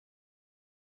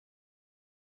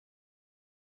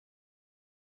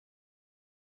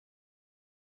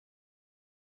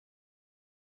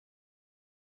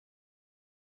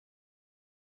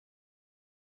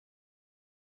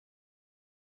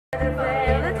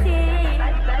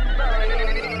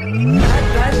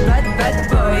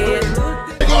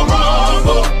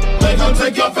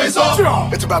Take your face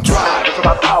off. It's about drive, it's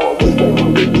about power. What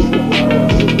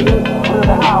are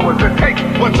the hours it takes?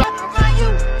 What's up?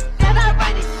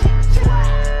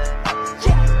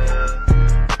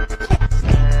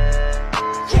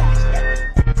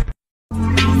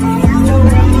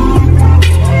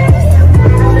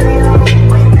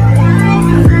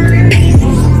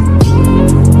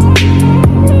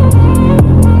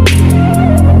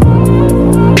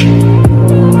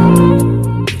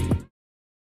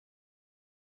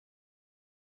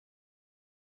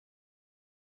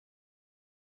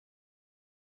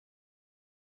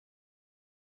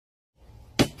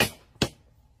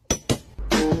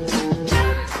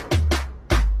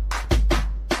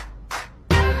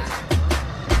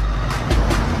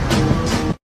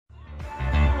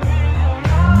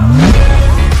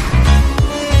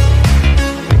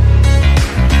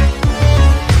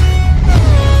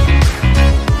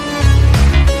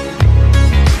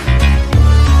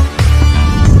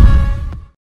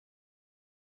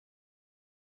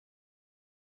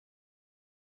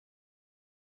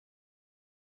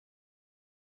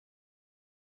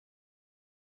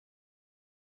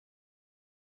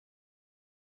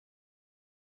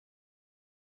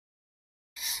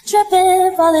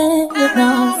 Tripping, falling with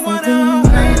no safety.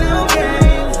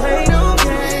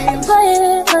 Play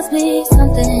it must be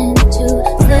something to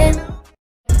say.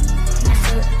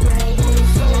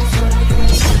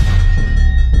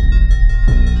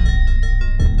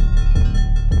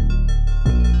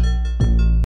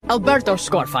 Alberto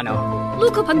Scorfano.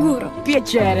 Luca Paguro.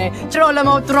 Piacere.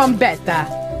 Girolamo Trombetta.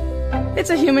 It's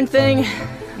a human thing.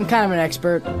 I'm kind of an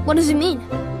expert. What does it mean?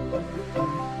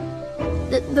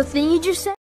 The thing you just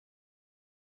said?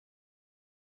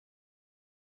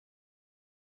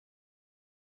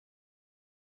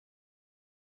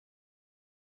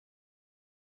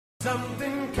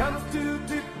 Something comes to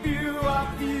tip you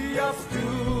off the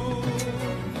stool.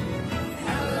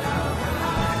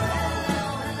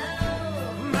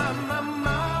 Hello,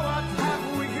 Mama, what have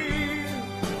we here?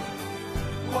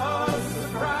 Was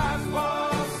surprise.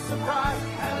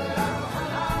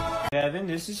 Hello. Evan,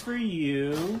 this is for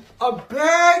you. A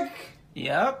bag?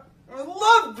 Yep. I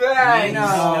love bags!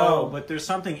 No, but there's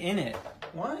something in it.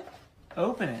 What?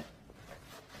 Open it.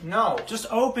 No. Just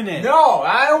open it. No,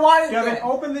 I don't want it. Kevin,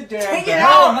 open the damn Take thing. it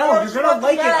out! No, I you're gonna want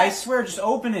like the it. I bag. swear, just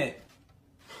open it.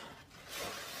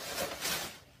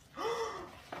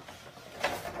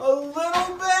 A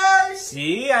little bag?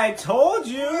 See, I told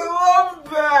you. I love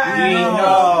bags!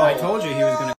 No, I told you he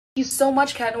was gonna. Thank you so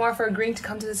much, Cat Noir, for agreeing to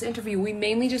come to this interview. We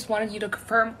mainly just wanted you to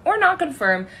confirm or not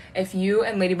confirm if you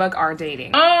and Ladybug are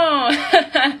dating. Oh,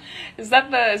 is that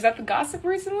the gossip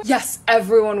recently? Yes,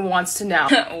 everyone wants to know.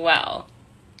 Well,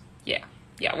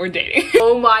 yeah, we're dating.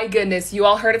 Oh my goodness, you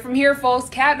all heard it from here, folks.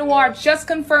 Cat Noir just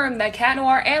confirmed that Cat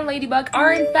Noir and Ladybug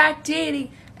are in fact dating.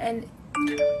 And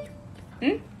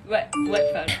what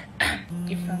phone?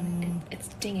 Your phone? It's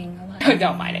dinging a lot.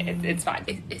 Don't mind it. It's fine.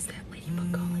 Is that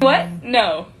Ladybug calling? What?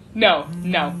 No,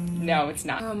 it's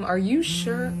not. Are you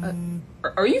sure?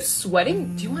 Are you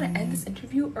sweating? Do you want to end this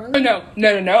interview early? No.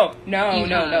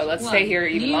 Let's stay here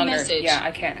even longer. Message. Yeah,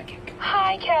 I can't.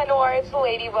 Hi, Cat Noir, it's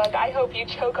Ladybug. I hope you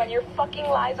choke on your fucking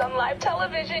lies on live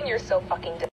television. You're so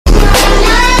fucking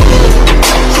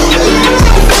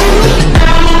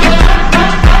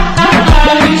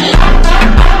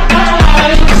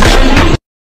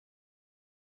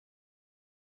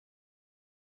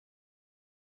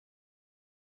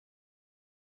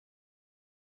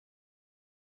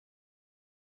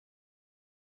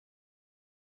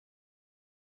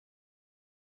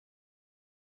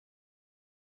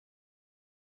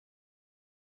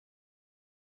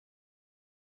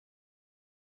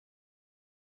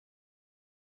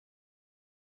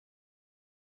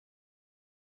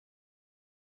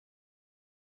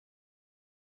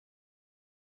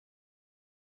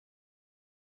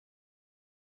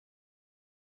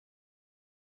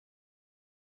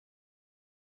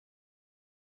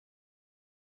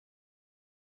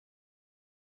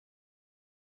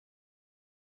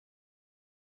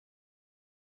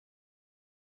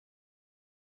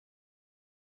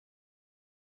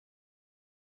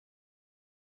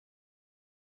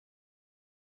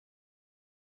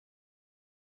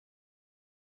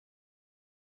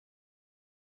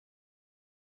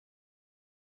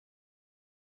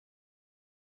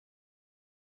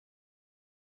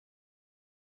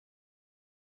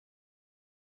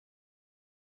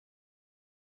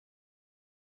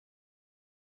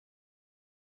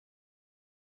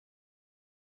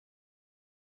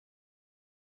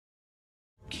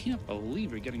Can't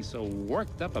believe you're getting so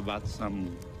worked up about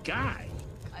some guy.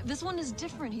 This one is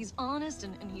different. He's honest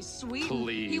and he's sweet.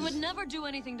 Please. He would never do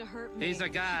anything to hurt me. He's a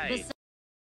guy.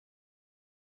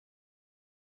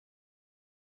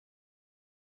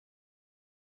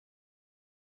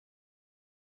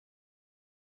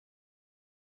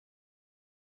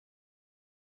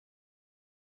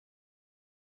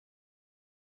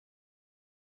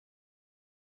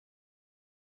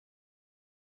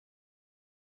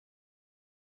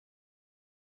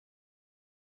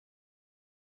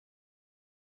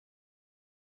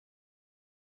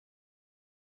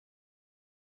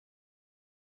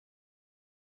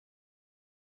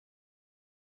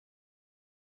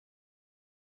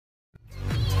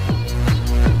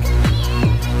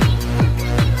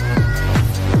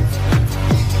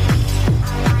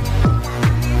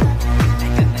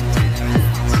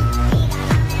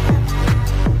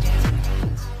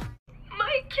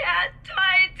 My cat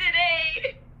died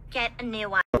today. Get a new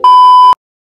one.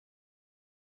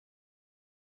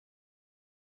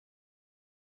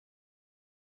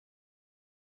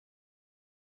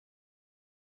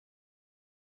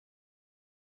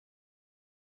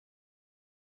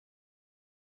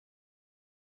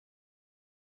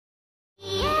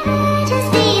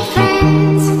 Just be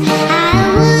friends. I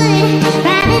would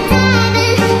rather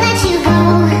die than let you go.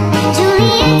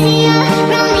 Juliet,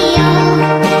 Romeo,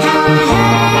 how I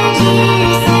heard you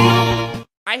say.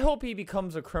 I hope he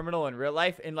becomes a criminal in real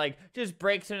life and like just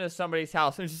breaks into somebody's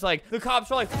house and just like the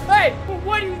cops are like, hey,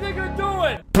 what do you think you're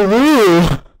doing?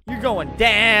 You're going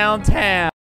downtown.